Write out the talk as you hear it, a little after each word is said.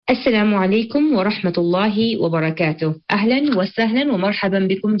السلام عليكم ورحمة الله وبركاته. أهلا وسهلا ومرحبا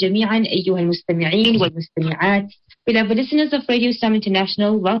بكم جميعا أيها المستمعين والمستمعات. Beloved listeners of Radio Islam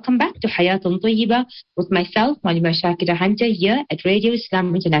International, welcome back to Hayatun Tayyiba with myself, Malima Shakira Hunter, here at Radio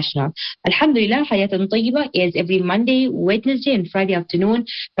Islam International. Alhamdulillah, Hayatun Tayyiba is every Monday, Wednesday and Friday afternoon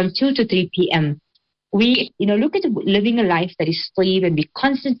from 2 to 3 p.m. We, look at living a life that is tayyib, and we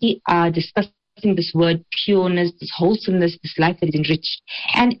constantly are discussing this word pureness, this wholesomeness, this life that is enriched.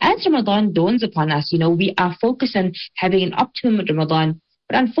 And as Ramadan dawns upon us, we are focused on having an optimum Ramadan.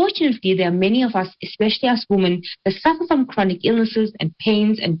 But unfortunately, there are many of us, especially us women, that suffer from chronic illnesses and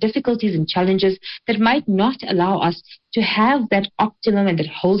pains and difficulties and challenges that might not allow us to have that optimum and that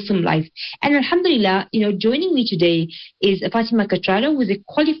wholesome life. And alhamdulillah, joining me today is Fatima Katrara, who is a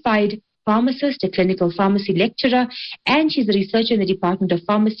qualified pharmacist, a clinical pharmacy lecturer, and she's a researcher in the Department of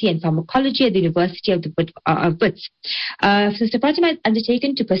Pharmacy and Pharmacology at the University of Wits. Sister Fatima has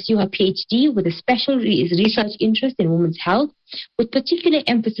undertaken to pursue her PhD with a special research interest in women's health, with particular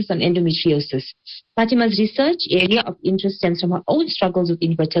emphasis on endometriosis. Fatima's research area of interest stems from her own struggles with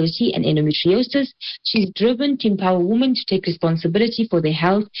infertility and endometriosis. She's driven to empower women to take responsibility for their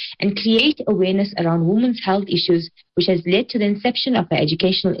health and create awareness around women's health issues, which has led to the inception of her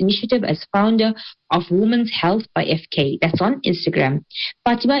educational initiative as founder of Women's Health by FK. That's on Instagram.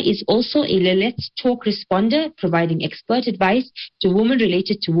 Fatima is also a Let's Talk responder, providing expert advice to women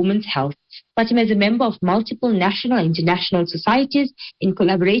related to women's health. Fatima is a member of multiple national and international societies in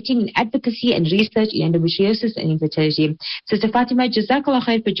collaborating in advocacy and research in endometriosis and infertility. Sister Fatima, Jazakallah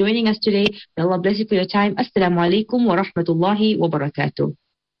khair for joining us today. May Allah bless you for your time. Assalamu alaikum wa rahmatullahi wa barakatuh.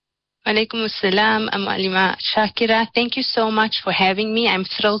 Alaikum assalam, Malima Shakira. Thank you so much for having me. I'm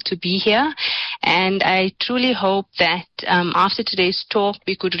thrilled to be here. And I truly hope that after today's talk,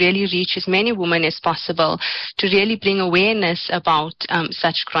 we could really reach as many women as possible to really bring awareness about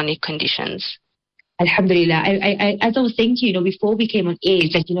such chronic conditions. Alhamdulillah. As I was saying to you, before we came on air,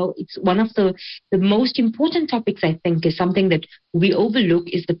 that, it's one of the most important topics, I think, is something that we overlook,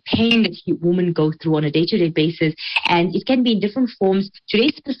 is the pain that women go through on a day-to-day basis. And it can be in different forms. Today,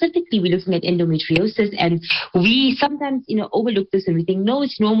 specifically, we're looking at endometriosis. And we sometimes, overlook this and we think, no,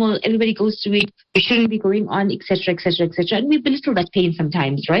 it's normal. Everybody goes through it. We shouldn't be going on, etc., etc., etc. And we belittle that pain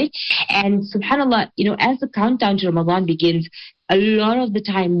sometimes, right? And subhanAllah, as the countdown to Ramadan begins, a lot of the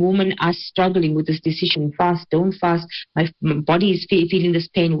time, women are struggling with this decision: fast, don't fast. My body is feeling this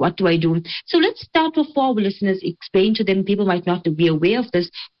pain. What do I do? So let's start with, for our listeners, explain to them, people might not be aware of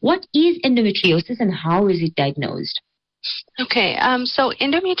this. What is endometriosis and how is it diagnosed? Okay, so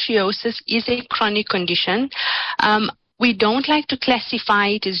endometriosis is a chronic condition. We don't like to classify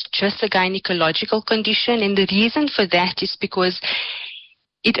it as just a gynecological condition, and the reason for that is because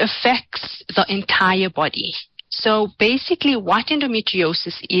it affects the entire body. So basically what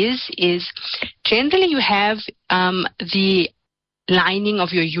endometriosis is generally you have the lining of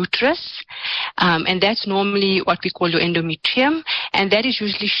your uterus, and that's normally what we call your endometrium, and that is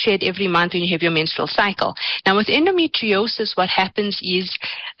usually shed every month when you have your menstrual cycle. Now with endometriosis, what happens is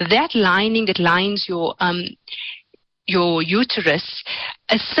that lining that lines your uterus,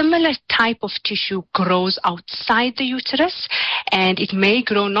 a similar type of tissue grows outside the uterus, and it may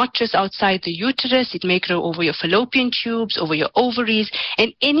grow not just outside the uterus, it may grow over your fallopian tubes, over your ovaries,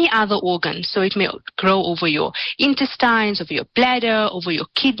 and any other organ. So it may grow over your intestines, over your bladder, over your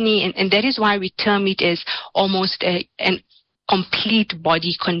kidney, and that is why we term it as almost an complete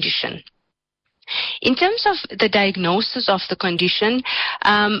body condition. In terms of the diagnosis of the condition,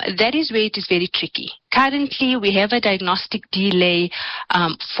 that is where it is very tricky. Currently, we have a diagnostic delay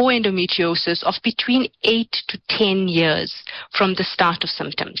for endometriosis of between 8 to 10 years from the start of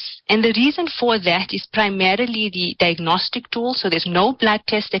symptoms. And the reason for that is primarily the diagnostic tool. So there's no blood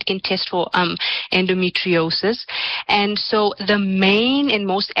test that can test for endometriosis. And so the main and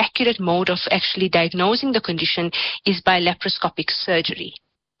most accurate mode of actually diagnosing the condition is by laparoscopic surgery.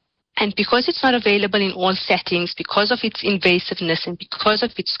 And because it's not available in all settings, because of its invasiveness and because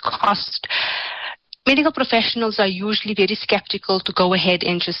of its cost, medical professionals are usually very skeptical to go ahead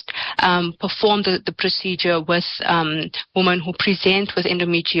and just perform the procedure with women who present with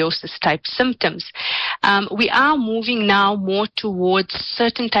endometriosis type symptoms. We are moving now more towards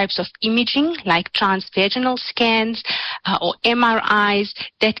certain types of imaging like transvaginal scans or MRIs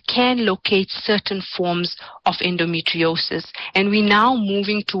that can locate certain forms of endometriosis. And we're now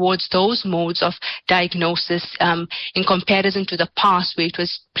moving towards those modes of diagnosis in comparison to the past where it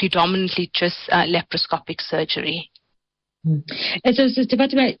was predominantly just laparoscopic surgery. And so, Sister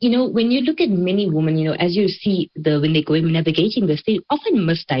Fatima, when you look at many women, as you see when they go in navigating this, they often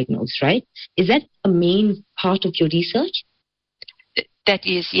misdiagnose, right? Is that a main part of your research? That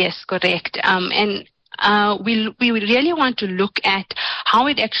is, yes, correct. We really want to look at how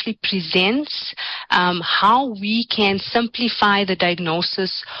it actually presents, how we can simplify the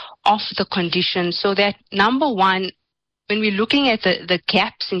diagnosis of the condition, so that, number one, when we're looking at the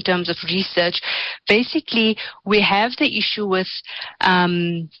gaps in terms of research, basically we have the issue with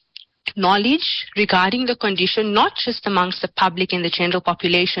knowledge regarding the condition, not just amongst the public and the general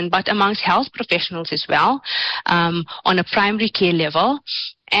population, but amongst health professionals as well, on a primary care level,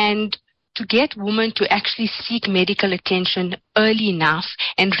 and to get women to actually seek medical attention early enough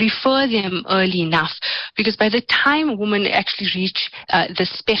and refer them early enough, because by the time women actually reach the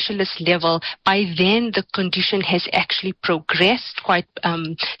specialist level, by then the condition has actually progressed quite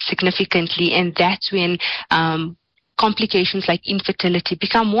significantly, and that's when complications like infertility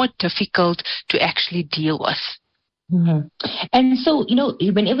become more difficult to actually deal with. Mm-hmm. And so,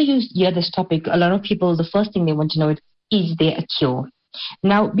 whenever you hear this topic, a lot of people, the first thing they want to know is there a cure?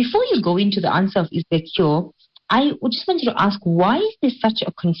 Now, before you go into the answer of is there a cure, I just wanted to ask, why is there such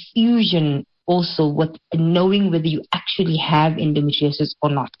a confusion also with knowing whether you actually have endometriosis or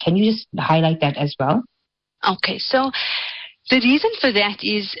not? Can you just highlight that as well? Okay, so the reason for that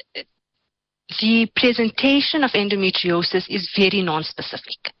is the presentation of endometriosis is very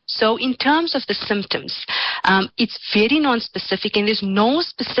non-specific. So in terms of the symptoms, it's very non-specific, and there's no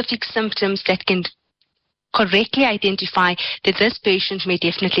specific symptoms that can correctly identify that this patient may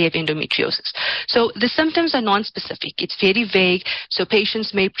definitely have endometriosis. So the symptoms are non-specific. It's very vague. So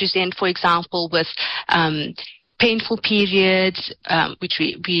patients may present, for example, with painful periods, which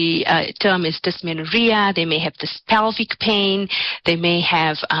we term as dysmenorrhea. They may have this pelvic pain. They may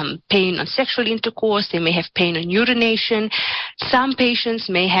have pain on sexual intercourse. They may have pain on urination. Some patients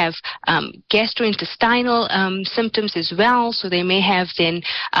may have gastrointestinal symptoms as well. So they may have then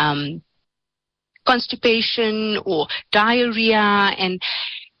constipation or diarrhea, and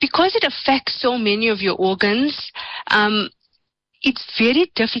because it affects so many of your organs, it's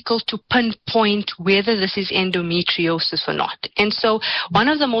very difficult to pinpoint whether this is endometriosis or not. And so one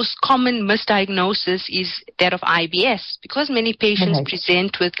of the most common misdiagnoses is that of IBS. Because many patients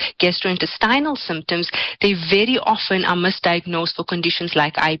present with gastrointestinal symptoms, they very often are misdiagnosed for conditions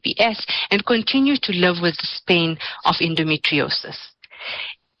like IBS and continue to live with this pain of endometriosis.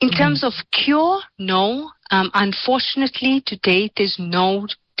 In terms of cure, no. Unfortunately, to date, there's no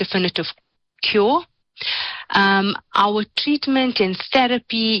definitive cure. Our treatment and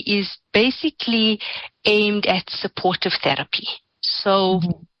therapy is basically aimed at supportive therapy. So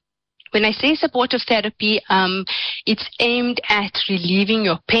when I say supportive therapy, it's aimed at relieving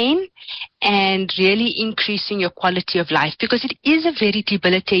your pain and really increasing your quality of life, because it is a very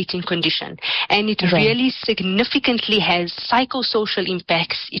debilitating condition, and it really significantly has psychosocial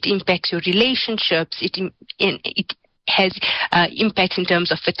impacts. It impacts your relationships. It has impacts in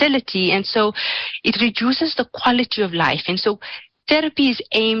terms of fertility, and so it reduces the quality of life. And so therapy is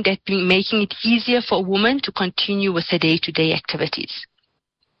aimed at making it easier for a woman to continue with her day-to-day activities.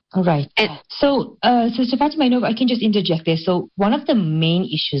 All right. So Fatima, I know I can just interject there. So one of the main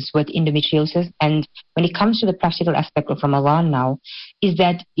issues with endometriosis, and when it comes to the practical aspect of Ramadan now, is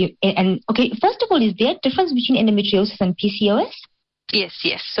that, first of all, is there a difference between endometriosis and PCOS? Yes.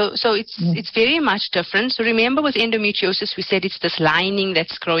 So it's very much different. So remember, with endometriosis, we said it's this lining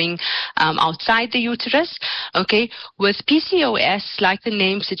that's growing outside the uterus. Okay. With PCOS, like the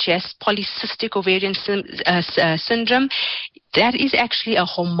name suggests, polycystic ovarian syndrome, that is actually a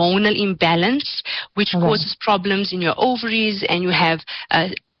hormonal imbalance which causes problems in your ovaries, and you have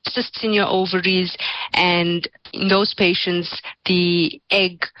cysts in your ovaries, and in those patients the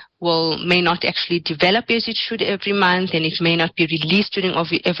egg may not actually develop as it should every month, and it may not be released during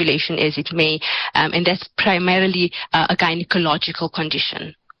ovulation as it may, and that's primarily a gynecological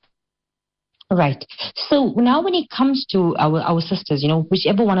condition. Right. So now when it comes to our sisters,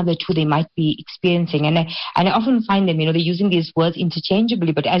 whichever one of the two they might be experiencing, and I often find them, they're using these words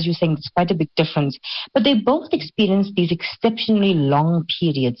interchangeably, but as you're saying, it's quite a big difference. But they both experience these exceptionally long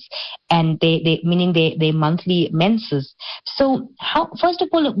periods, and meaning their monthly menses. So first of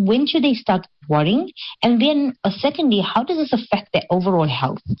all, when should they start worrying? And then secondly, how does this affect their overall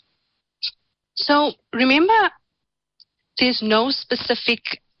health? So remember, there's no specific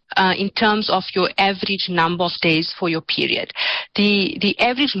in terms of your average number of days for your period. The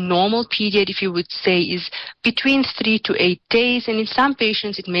average normal period, if you would say, is between 3 to 8 days, and in some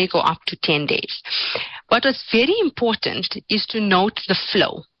patients it may go up to 10 days. But what's very important is to note the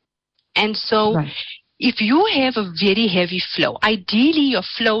flow. And so if you have a very heavy flow, ideally your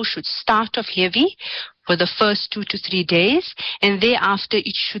flow should start off heavy for the first 2 to 3 days, and thereafter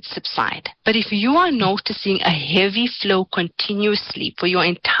it should subside. But if you are noticing a heavy flow continuously for your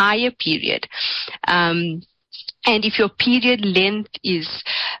entire period, and if your period length is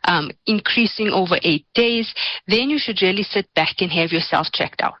increasing over 8 days, then you should really sit back and have yourself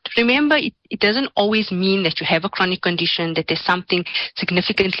checked out. Remember, it doesn't always mean that you have a chronic condition, that there's something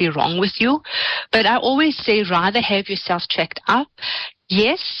significantly wrong with you. But I always say rather have yourself checked up.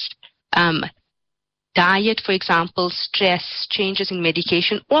 Yes, diet, for example, stress, changes in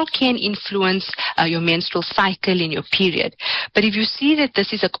medication, all can influence your menstrual cycle and your period. But if you see that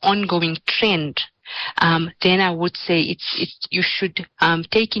this is an ongoing trend, then I would say you should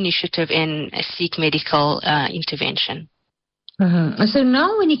take initiative and seek medical intervention. Mm-hmm. So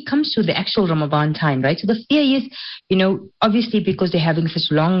now when it comes to the actual Ramadan time, right? So the fear is, obviously because they're having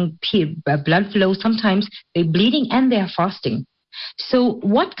such long blood flow, sometimes they're bleeding and they're fasting. So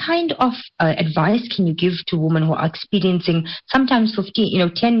what kind of advice can you give to women who are experiencing sometimes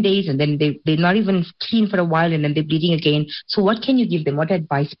 10 days and then they're not even clean for a while and then they're bleeding again? So what can you give them? What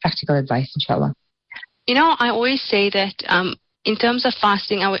advice, practical advice, inshallah? I always say that in terms of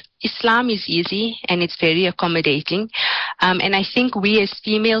fasting, Islam is easy and it's very accommodating. And I think we as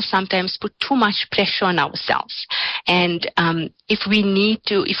females sometimes put too much pressure on ourselves. And if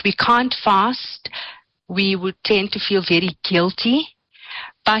we can't fast, we would tend to feel very guilty.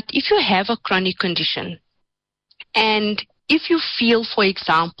 But if you have a chronic condition, and if you feel, for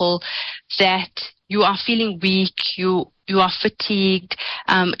example, that you are feeling weak, you are fatigued,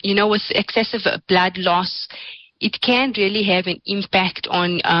 with excessive blood loss, it can really have an impact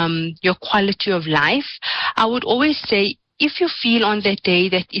on your quality of life. I would always say, if you feel on that day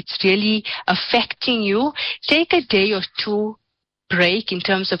that it's really affecting you, take a day or two break in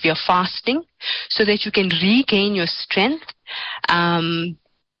terms of your fasting so that you can regain your strength.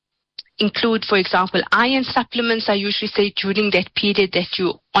 Include, for example, iron supplements, I usually say, during that period that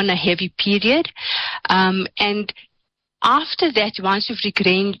you're on a heavy period. And after that, once you've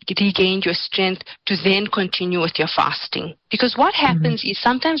regained your strength, to then continue with your fasting. Because what happens is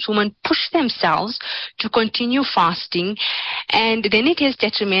sometimes women push themselves to continue fasting, and then it has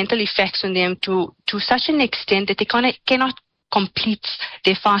detrimental effects on them to such an extent that they cannot complete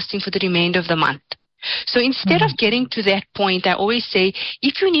their fasting for the remainder of the month. So instead of getting to that point, I always say,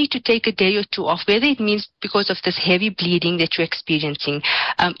 if you need to take a day or two off, whether it means because of this heavy bleeding that you're experiencing,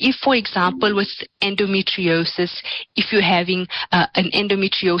 if, for example, with endometriosis, if you're having an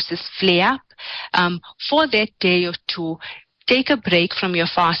endometriosis flare-up, for that day or two, take a break from your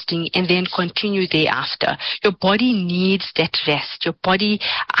fasting and then continue thereafter. Your body needs that rest. Your body,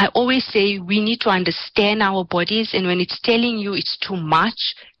 I always say, we need to understand our bodies, and when it's telling you it's too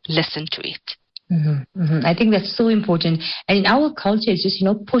much, listen to it. I think that's so important. And in our culture, it's just,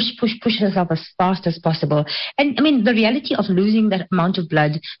 push yourself as fast as possible. And I mean, the reality of losing that amount of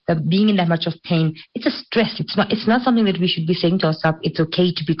blood, being in that much of pain, it's a stress. It's not something that we should be saying to ourselves, it's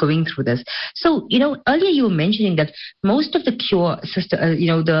okay to be going through this. So, earlier you were mentioning that most of the cure, sister,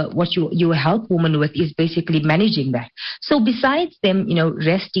 what you help women with is basically managing that. So besides them,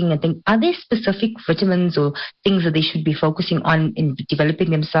 resting and things, are there specific vitamins or things that they should be focusing on in developing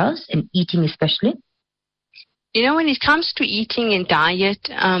themselves and eating especially? When it comes to eating and diet,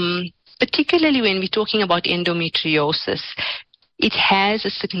 particularly when we're talking about endometriosis, it has a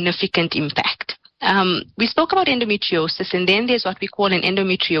significant impact. We spoke about endometriosis, and then there's what we call an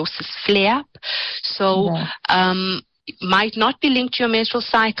endometriosis flare-up. So it might not be linked to your menstrual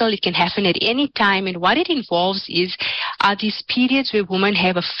cycle. It can happen at any time. And what it involves are these periods where women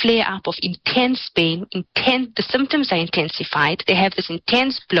have a flare-up of intense pain. The symptoms are intensified. They have this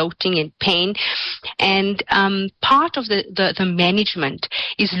intense bloating and pain. And part of the management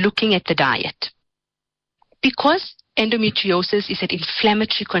is looking at the diet. Because endometriosis is an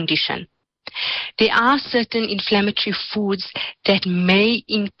inflammatory condition, there are certain inflammatory foods that may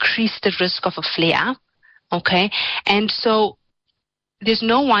increase the risk of a flare-up. Okay, and so there's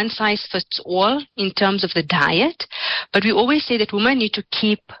no one size fits all in terms of the diet, but we always say that women need to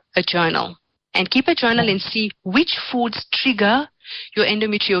keep a journal and see which foods trigger your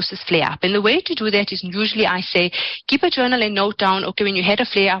endometriosis flare-up. And the way to do that is usually I say, keep a journal and note down, okay, when you had a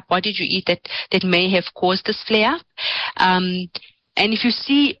flare-up, what did you eat that may have caused this flare-up? And if you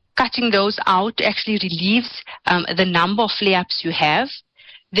see cutting those out actually relieves the number of flare-ups you have.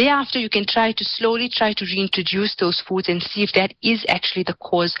 Thereafter, you can slowly try to reintroduce those foods and see if that is actually the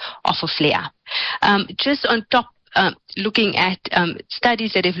cause of a flare. Just on top, looking at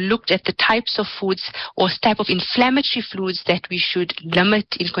studies that have looked at the types of foods or type of inflammatory foods that we should limit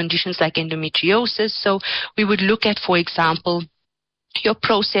in conditions like endometriosis. So we would look at, for example, your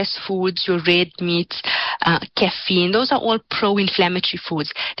processed foods, your red meats, caffeine, those are all pro-inflammatory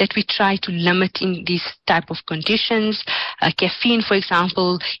foods that we try to limit in these type of conditions. Caffeine, for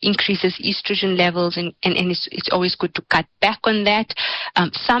example, increases estrogen levels, and it's always good to cut back on that.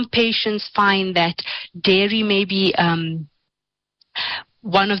 Some patients find that dairy may be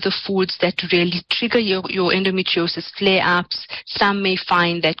one of the foods that really trigger your endometriosis flare-ups. Some may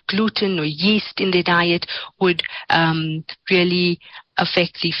find that gluten or yeast in their diet would really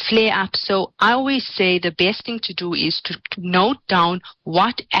affect the flare-up. So I always say the best thing to do is to note down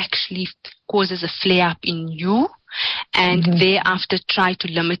what actually causes a flare-up in you, and thereafter try to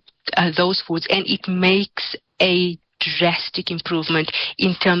limit those foods. And it makes a drastic improvement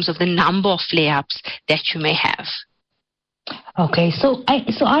in terms of the number of flare-ups that you may have. Okay, so I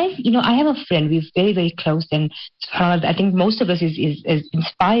have a friend. We're very, very close, and I think most of us is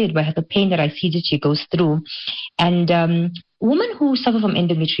inspired by the pain that I see that she goes through. And women who suffer from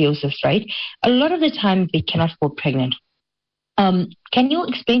endometriosis, right? A lot of the time they cannot fall pregnant. Can you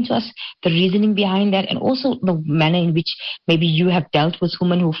explain to us the reasoning behind that, and also the manner in which maybe you have dealt with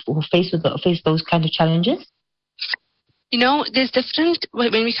women who face those kind of challenges? There's different.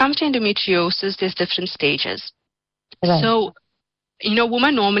 When we come to endometriosis, there's different stages. Right. So,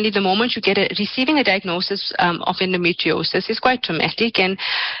 women normally, the moment you get receiving a diagnosis of endometriosis is quite traumatic, and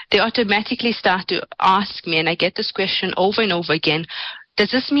they automatically start to ask me, and I get this question over and over again, does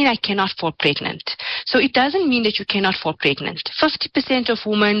this mean I cannot fall pregnant? So it doesn't mean that you cannot fall pregnant. 50% of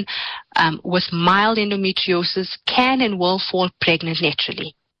women with mild endometriosis can and will fall pregnant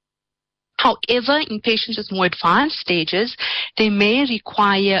naturally. However, in patients with more advanced stages, they may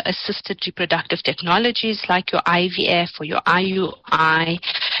require assisted reproductive technologies like your IVF or your IUI.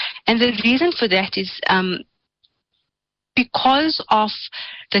 And the reason for that is because of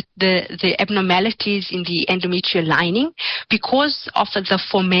the abnormalities in the endometrial lining, because of the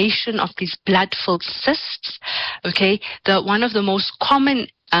formation of these blood-filled cysts, okay, one of the most common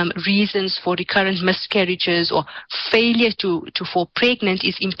reasons for recurrent miscarriages or failure to fall pregnant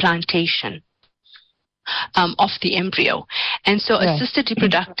is implantation of the embryo. And so assisted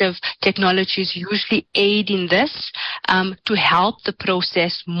reproductive technologies usually aid in this to help the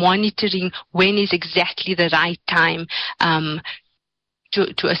process, monitoring when is exactly the right time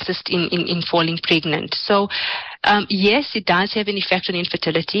to assist in falling pregnant. So yes, it does have an effect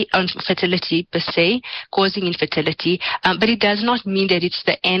on fertility per se, causing infertility, but it does not mean that it's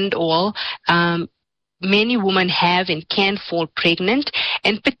the end all. Many women have and can fall pregnant,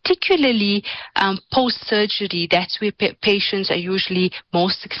 and particularly post-surgery, that's where patients are usually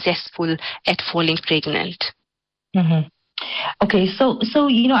most successful at falling pregnant. Mm-hmm. Okay, so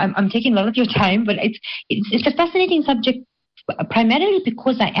I'm taking a lot of your time, but it's a fascinating subject, primarily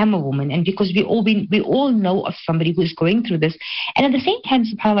because I am a woman, and because we all know of somebody who is going through this, and at the same time,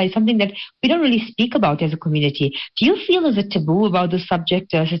 subhanAllah, it's something that we don't really speak about as a community. Do you feel there's a taboo about this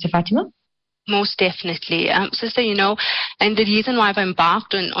subject, Sister Fatima? Most definitely. Sister, and the reason why I've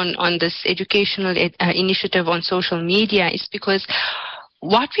embarked on this educational initiative on social media is because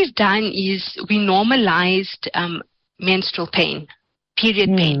what we've done is we normalized menstrual pain, period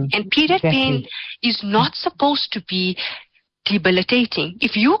pain. And period pain is not supposed to be debilitating.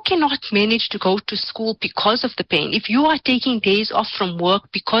 If you cannot manage to go to school because of the pain, if you are taking days off from work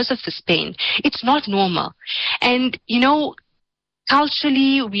because of this pain, it's not normal. And,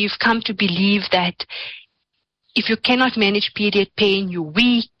 culturally, we've come to believe that if you cannot manage period pain, you're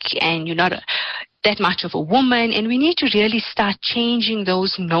weak and you're not that much of a woman. And we need to really start changing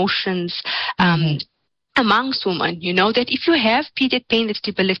those notions amongst women, that if you have period pain that's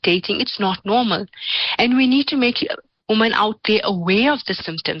debilitating, it's not normal. And we need to make women out there aware of the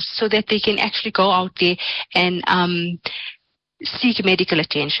symptoms so that they can actually go out there and seek medical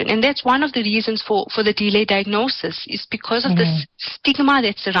attention. And that's one of the reasons for the delayed diagnosis, is because of the stigma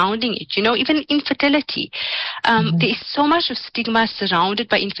that's surrounding it. Even infertility. There is so much of stigma surrounded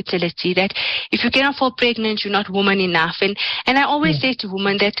by infertility that if you cannot fall pregnant, you're not woman enough. And I always say to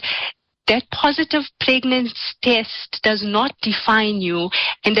women that positive pregnancy test does not define you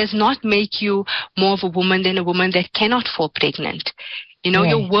and does not make you more of a woman than a woman that cannot fall pregnant.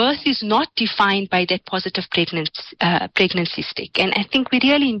 Your worth is not defined by that positive pregnancy stick. And I think we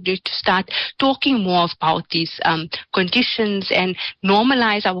really need to start talking more about these conditions and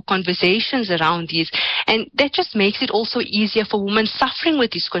normalize our conversations around these. And that just makes it also easier for women suffering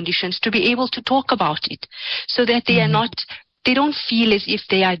with these conditions to be able to talk about it, so that they don't feel as if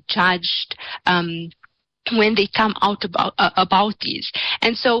they are judged when they come out about these.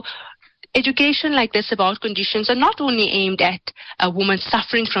 And so education like this about conditions are not only aimed at a woman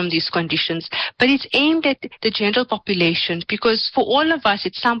suffering from these conditions, but it's aimed at the general population, because for all of us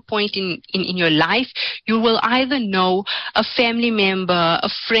at some point in your life, you will either know a family member, a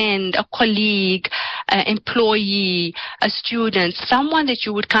friend, a colleague, an employee, a student, someone that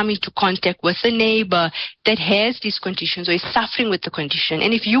you would come into contact with, a neighbor that has these conditions or is suffering with the condition.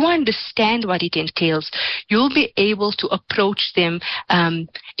 And if you understand what it entails, you'll be able to approach them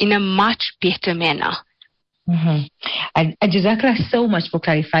in a much better manner. Mm-hmm. And Jazakallah so much for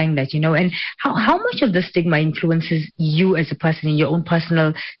clarifying that, and how much of the stigma influences you as a person in your own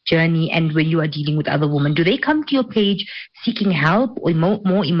personal journey and when you are dealing with other women? Do they come to your page seeking help or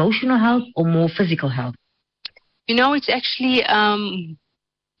more emotional help or more physical help? It's actually,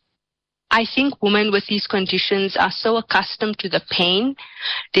 I think women with these conditions are so accustomed to the pain,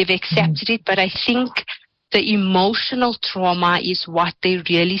 they've accepted it, but I think the emotional trauma is what they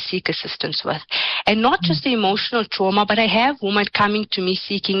really seek assistance with. And not just the emotional trauma, but I have women coming to me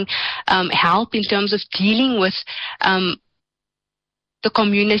seeking help in terms of dealing with the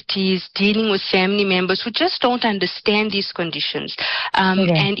communities, dealing with family members who just don't understand these conditions.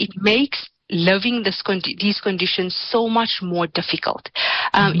 And it makes living these conditions so much more difficult.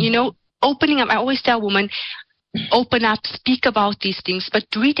 Opening up, I always tell women, open up, speak about these things, but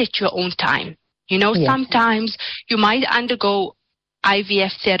do it at your own time. Sometimes you might undergo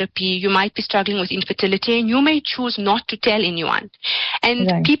IVF therapy, you might be struggling with infertility, and you may choose not to tell anyone.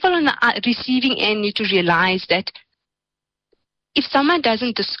 And people on the receiving end need to realize that if someone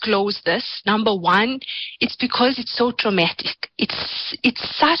doesn't disclose this, number one, it's because it's so traumatic.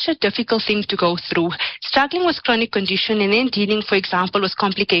 It's such a difficult thing to go through. Struggling with chronic condition and then dealing, for example, with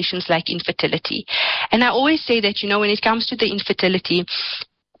complications like infertility. And I always say that, when it comes to the infertility,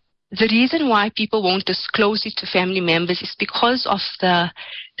 the reason why people won't disclose it to family members is because of the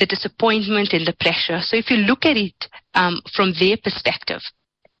disappointment and the pressure. So if you look at it from their perspective,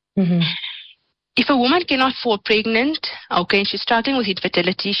 if a woman cannot fall pregnant, and she's struggling with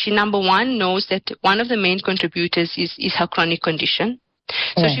infertility, she, number one, knows that one of the main contributors is her chronic condition.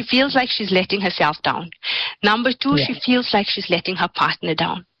 So she feels like she's letting herself down. Number two, she feels like she's letting her partner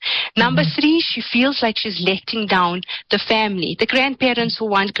down. Number three, she feels like she's letting down the family, the grandparents who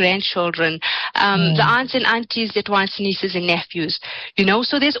want grandchildren, the aunts and aunties that want nieces and nephews,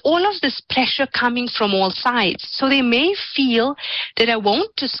 So there's all of this pressure coming from all sides. So they may feel that I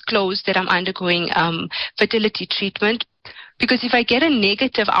won't disclose that I'm undergoing fertility treatment, because if I get a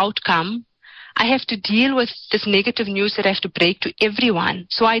negative outcome, I have to deal with this negative news that I have to break to everyone.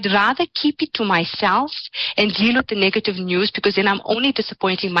 So I'd rather keep it to myself and deal with the negative news, because then I'm only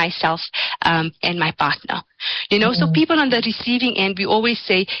disappointing myself and my partner. So people on the receiving end, we always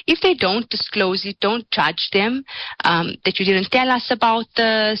say, if they don't disclose it, don't judge them, that you didn't tell us about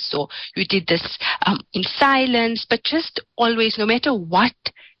this, or you did this in silence, but just always, no matter what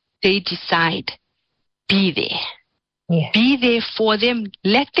they decide, be there. Be there for them.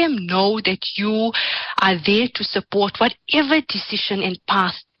 Let them know that you are there to support whatever decision and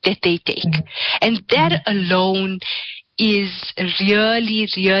path that they take. And that alone is really,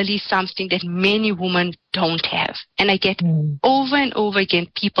 really something that many women don't have. And I get over and over again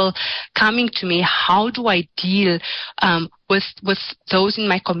people coming to me, how do I deal with those in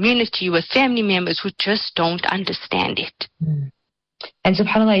my community, with family members who just don't understand it? And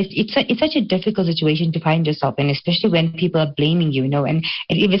subhanAllah, it's such a difficult situation to find yourself in, especially when people are blaming you, and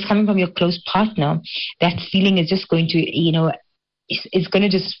if it's coming from your close partner, that feeling is just going to, it's going to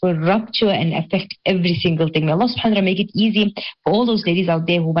just rupture and affect every single thing. May Allah subhanahu wa ta'ala make it easy for all those ladies out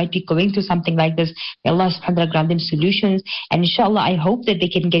there who might be going through something like this. May Allah subhanahu wa ta'ala grant them solutions. And inshallah, I hope that they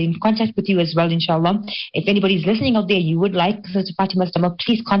can get in contact with you as well, inshallah. If anybody's listening out there, you would like Sister Fatima's number,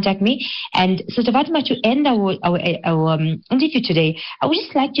 please contact me. And Sister Fatima, to end our interview today, I would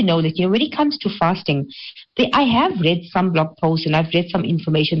just like to know that, when it comes to fasting, I have read some blog posts and I've read some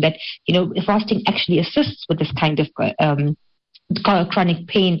information that, fasting actually assists with this kind of chronic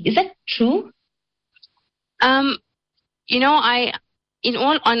pain. Is that true? In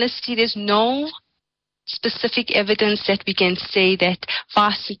all honesty, there's no specific evidence that we can say that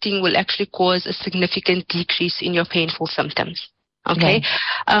fasting will actually cause a significant decrease in your painful symptoms. Okay?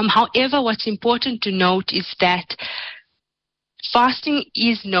 However, what's important to note is that fasting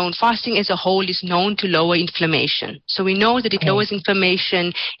as a whole is known to lower inflammation. So we know that it lowers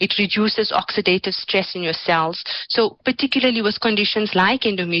inflammation, it reduces oxidative stress in your cells. So particularly with conditions like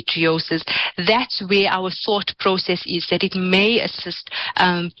endometriosis, that's where our thought process is, that it may assist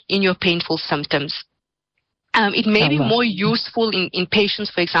in your painful symptoms. It may be more useful in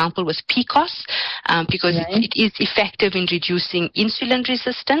patients, for example, with PCOS, because it is effective in reducing insulin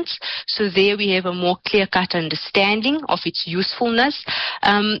resistance. So there we have a more clear-cut understanding of its usefulness.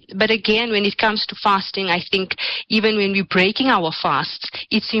 But again, when it comes to fasting, I think even when we're breaking our fasts,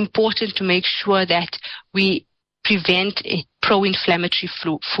 it's important to make sure that we prevent pro-inflammatory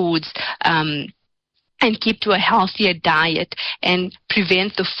foods, and keep to a healthier diet and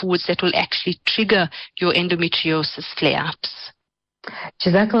prevent the foods that will actually trigger your endometriosis flare-ups.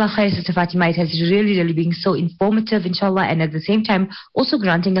 Jazakallah khair, Sister Fatima. It has really been so informative, inshallah, and at the same time also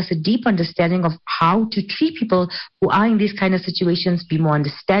granting us a deep understanding of how to treat people who are in these kind of situations, be more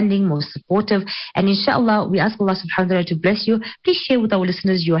understanding, more supportive. And inshallah, we ask Allah subhanahu wa ta'ala to bless you. Please share with our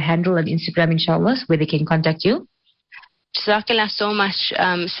listeners your handle on Instagram, inshallah, where they can contact you. Jazakallah so much,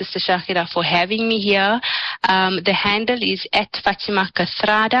 Sister Shakira, for having me here. The handle is at Fatima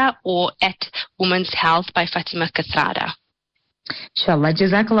Kathrada or at Women's Health by Fatima Kathrada. Inshallah.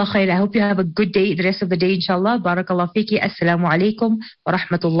 Jazakallah khair. I hope you have a good day, the rest of the day, inshallah. Barakallah fiki. Assalamu alaikum wa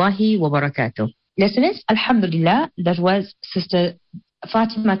rahmatullahi wa barakatuh. Listeners, alhamdulillah, that was Sister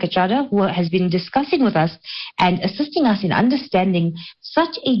Fatima Kathrada, who has been discussing with us and assisting us in understanding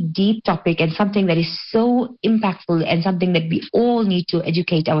such a deep topic and something that is so impactful and something that we all need to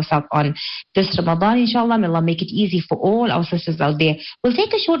educate ourselves on. This Ramadan, inshallah, may Allah make it easy for all our sisters out there. We'll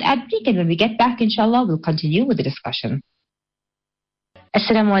take a short ad break, and when we get back, inshallah, we'll continue with the discussion.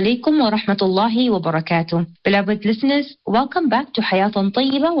 Assalamu alaikum wa rahmatullahi wa barakatuh. Beloved listeners, welcome back to Hayatan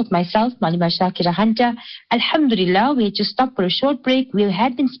Tayyiba with myself, Malima Shakira Hunter. Alhamdulillah, we had just stopped for a short break. We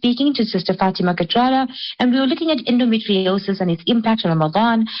had been speaking to Sister Fatima Kathrada, and we were looking at endometriosis and its impact on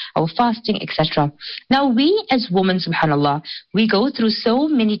Ramadan, our fasting, etc. Now, we as women, subhanallah, we go through so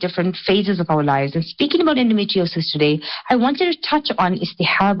many different phases of our lives. And speaking about endometriosis today, I wanted to touch on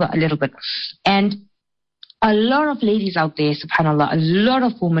istihaba a little bit. And a lot of ladies out there, subhanAllah, a lot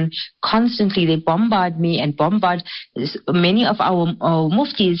of women, constantly they bombard me and bombard many of our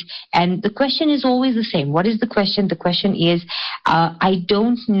muftis. And the question is always the same. What is the question? The question is, I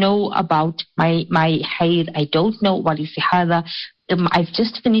don't know about my hayd. I don't know what is istihada. I've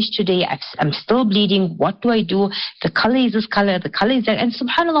just finished today. I'm still bleeding. What do I do? The color is this color. The color is that. And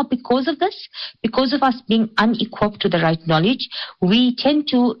subhanAllah, because of this, because of us being unequipped to the right knowledge, we tend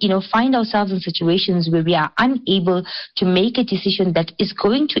to, find ourselves in situations where we are unable to make a decision that is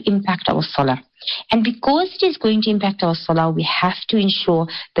going to impact our salah. And because it is going to impact our salah, we have to ensure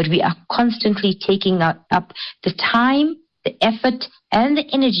that we are constantly taking up the time, the effort, and the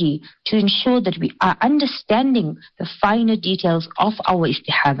energy to ensure that we are understanding the finer details of our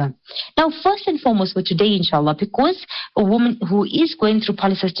istihada. Now, first and foremost for today, inshallah, because a woman who is going through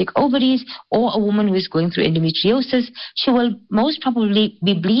polycystic ovaries or a woman who is going through endometriosis, she will most probably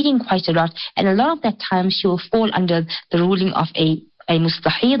be bleeding quite a lot, and a lot of that time she will fall under the ruling of a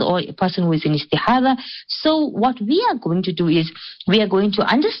mustahid, or a person who is in istihada. So what we are going to do is we are going to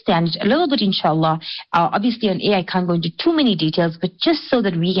understand it a little bit, inshallah. Obviously on air I can't go into too many details, but just so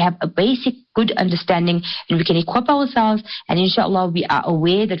that we have a basic good understanding and we can equip ourselves, and inshallah we are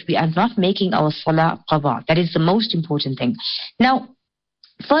aware that we are not making our salah qada. That is the most important thing. Now,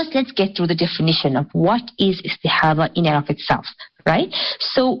 first let's get through the definition of what is istihada in and of itself. Right?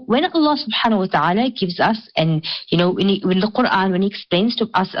 So when Allah subhanahu wa ta'ala gives us, and in the Quran, when He explains to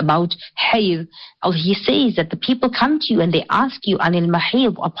us about hayd, He says that the people come to you and they ask you anil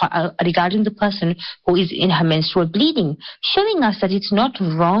mahid, regarding the person who is in her menstrual bleeding, showing us that it's not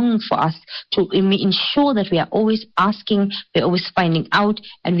wrong for us to ensure that we are always asking, we're always finding out,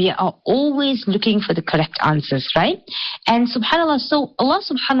 and we are always looking for the correct answers, right? And subhanAllah, so Allah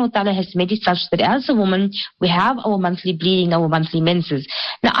subhanahu wa ta'ala has made it such that as a woman, we have our monthly bleeding, our monthly menses.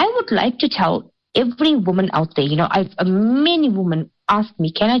 Now, I would like to tell every woman out there, many women ask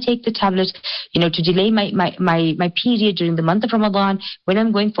me, can I take the tablet, to delay my period during the month of Ramadan? When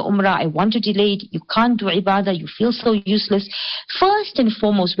I'm going for Umrah, I want to delay it. You can't do ibadah. You feel so useless. First and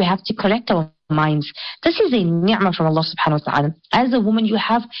foremost, we have to correct our minds. This is a ni'mah from Allah subhanahu wa ta'ala. As a woman, you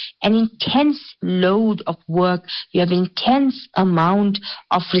have an intense load of work. You have an intense amount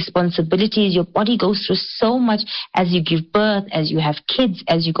of responsibilities. Your body goes through so much as you give birth, as you have kids,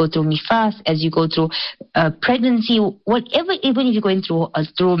 as you go through nifas, as you go through pregnancy, whatever, even if you're going through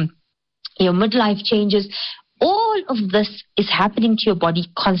your midlife changes. all of this is happening to your body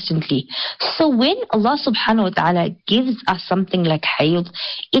constantly. So when Allah subhanahu wa ta'ala gives us something like hayd,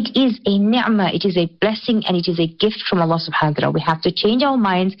 it is a ni'mah, it is a blessing, and it is a gift from Allah subhanahu wa ta'ala. We have to change our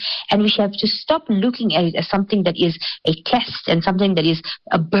minds, and we have to stop looking at it as something that is a test and something that is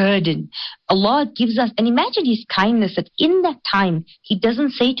a burden. Allah gives us, and imagine His kindness, that in that time, He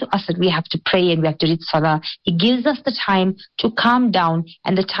doesn't say to us that we have to pray and we have to read salah. He gives us the time to calm down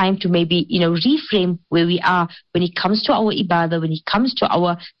and the time to maybe, reframe where we are when it comes to our ibadah, when it comes to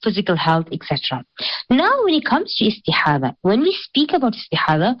our physical health, etc. Now, when it comes to istihada, when we speak about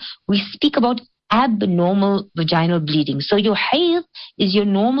istihada, we speak about abnormal vaginal bleeding. So your hayd is your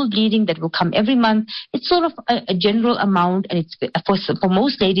normal bleeding that will come every month. It's sort of a general amount, and it's for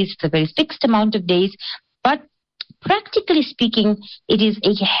most ladies, it's a very fixed amount of days. But practically speaking, the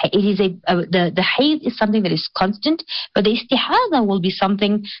hayd is something that is constant, but the istihada will be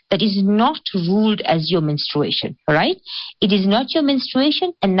something that is not ruled as your menstruation, right? It is not your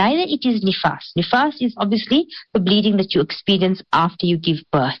menstruation, and neither it is nifas. Nifas is obviously the bleeding that you experience after you give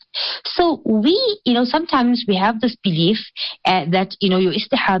birth. So sometimes we have this belief that, your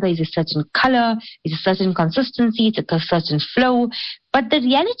istihada is a certain color, is a certain consistency, it's a certain flow. But the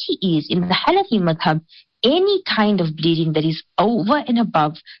reality is, in the Hanafi madhab, any kind of bleeding that is over and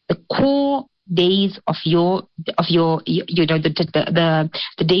above the core days of the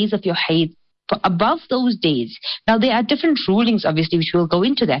days of your hayd, for above those days. Now there are different rulings, obviously, which we'll go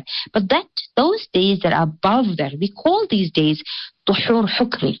into that. But those days that are above that, we call these days tuhur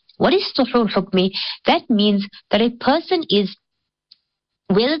hukmi. What is tuhur hukmi? That means that a person is,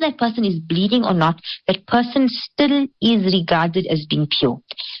 whether that person is bleeding or not, that person still is regarded as being pure.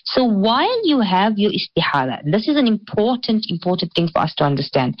 So while you have your istihada, this is an important thing for us to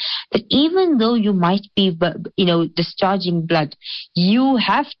understand, that even though you might be, discharging blood, you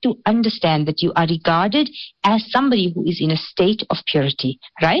have to understand that you are regarded as somebody who is in a state of purity,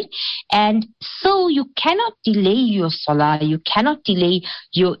 right? And so you cannot delay your salah, you cannot delay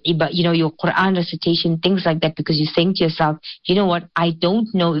your Quran recitation, things like that, because you're saying to yourself, you know what, I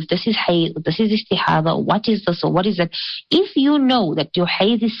don't know if this is hayd, this is istihada, what is this or what is that. If you know that your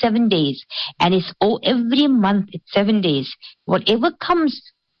hayd is 7 days and it's every month it's 7 days, whatever comes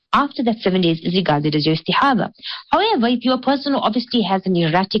after that 7 days is regarded as your istihada. However, if you're a person who obviously has an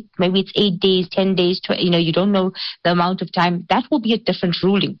erratic, maybe it's 8 days, 10 days, you don't know the amount of time, that will be a different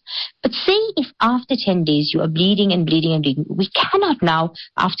ruling. But say if after 10 days you are bleeding and bleeding and bleeding, we cannot now,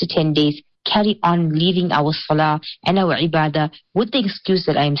 after 10 days, carry on leaving our salah and our ibadah with the excuse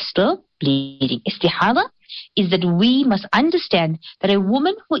that I am still bleeding. Istihada is that we must understand that a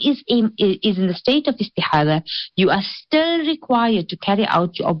woman who is in the state of istihada, you are still required to carry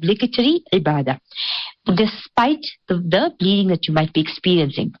out your obligatory ibadah, despite the bleeding that you might be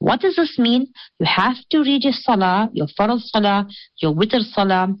experiencing. What does this mean? You have to read your salah, your farad salah, your witr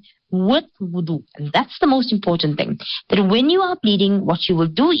salah, with wudu. And that's the most important thing. That when you are bleeding, what you will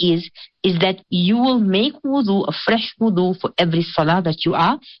do is that you will make wudu, a fresh wudu, for every salah that you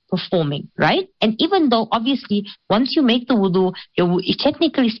are performing, right? And even though obviously once you make the wudu,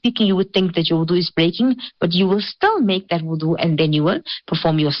 technically speaking, you would think that your wudu is breaking, but you will still make that wudu and then you will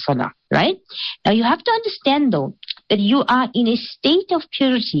perform your salah, right? Now you have to understand though that you are in a state of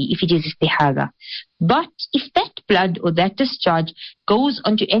purity if it is istihada. But if that blood or that discharge goes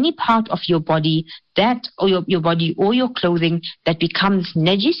onto any part of your body, your body or your clothing, that becomes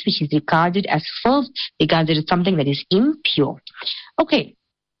najis, which is regarded as filth, regarded as something that is impure. Okay,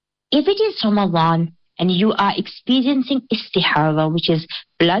 if it is Ramadan and you are experiencing istihada, which is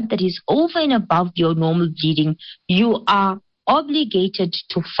blood that is over and above your normal bleeding, you are obligated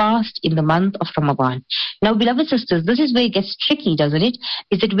to fast in the month of Ramadan. Now, beloved sisters, this is where it gets tricky, doesn't it?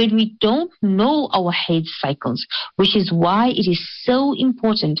 Is that when we don't know our hayd cycles, which is why it is so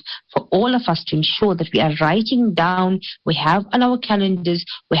important for all of us to ensure that we are writing down, we have on our calendars,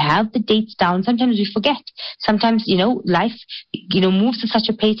 we have the dates down. Sometimes we forget. Sometimes, life, moves at such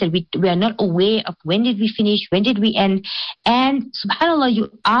a pace that we are not aware of when did we finish, when did we end. And subhanAllah,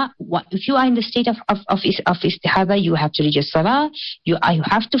 if you are in the state of istihada, you have to read your salah, you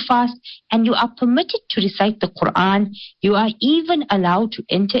have to fast, and you are permitted to recite the Quran. You are even allowed to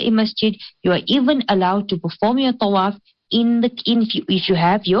enter a masjid. You are even allowed to perform your tawaf if you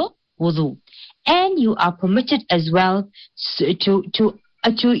have your wudu. And you are permitted as well to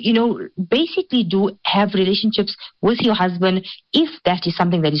basically have relationships with your husband if that is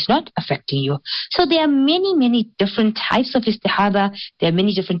something that is not affecting you. So there are many different types of istihada. There are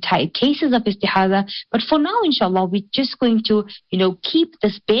many different cases of istihada. But for now, inshallah, we're just going to,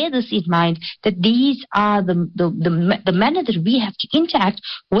 bear this in mind, that these are the manner that we have to interact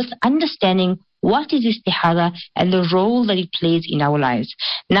with understanding what is istihada and the role that it plays in our lives.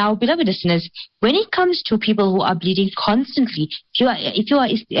 Now, beloved listeners, when it comes to people who are bleeding constantly, if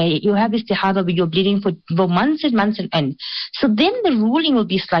you have istihada where you're bleeding for months and months and end, so then the ruling will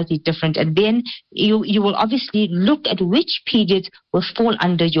be slightly different, and then you will obviously look at which periods will fall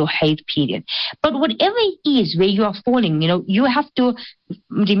under your haid period. But whatever it is where you are falling, you have to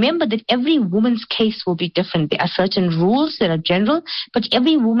remember that every woman's case will be different. There are certain rules that are general, but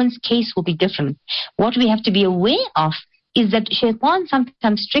every woman's case will be different. What we have to be aware of is that shaitan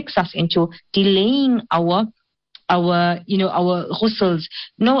sometimes tricks us into delaying our ghusls.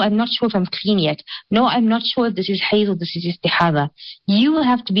 No, I'm not sure if I'm clean yet. No, I'm not sure if this is hayd or this is istihada. You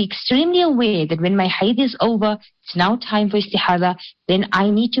have to be extremely aware that when my hayd is over, it's now time for istihada, then I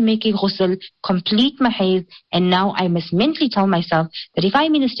need to make a ghusl, complete my hayd, and now I must mentally tell myself that if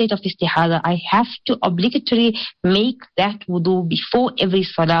I'm in a state of istihada, I have to obligatorily make that wudu before every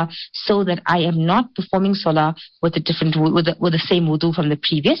salah, so that I am not performing salah with the same wudu from the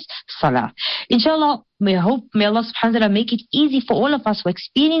previous salah. Inshallah, may Allah subhanahu wa ta'ala make it easy for all of us who are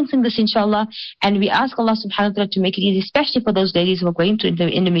experiencing this, inshallah, and we ask Allah subhanahu wa ta'ala to make it easy, especially for those ladies who are going through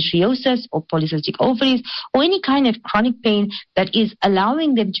endometriosis or polycystic ovaries or any kind of chronic pain that is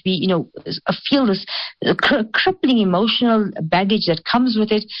allowing them to be, feel this crippling emotional baggage that comes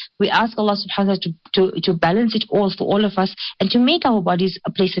with it. We ask Allah subhanahu wa ta'ala to balance it all for all of us and to make our bodies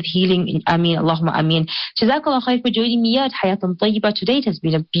a place of healing. Ameen, Allahumma ameen. Jazakallah khair for joining me at Hayatun Tayyibah today. It has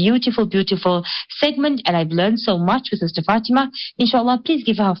been a beautiful, beautiful segment, and I've learned so much with Sister Fatima. Inshallah, please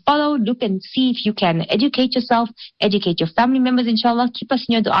give her a follow. Look and see if you can educate yourself, educate your family members. Inshallah, keep us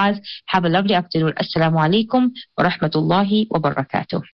in your du'as. Have a lovely afternoon. Assalamu alaikum wa rahmatullahi wa barakatuh.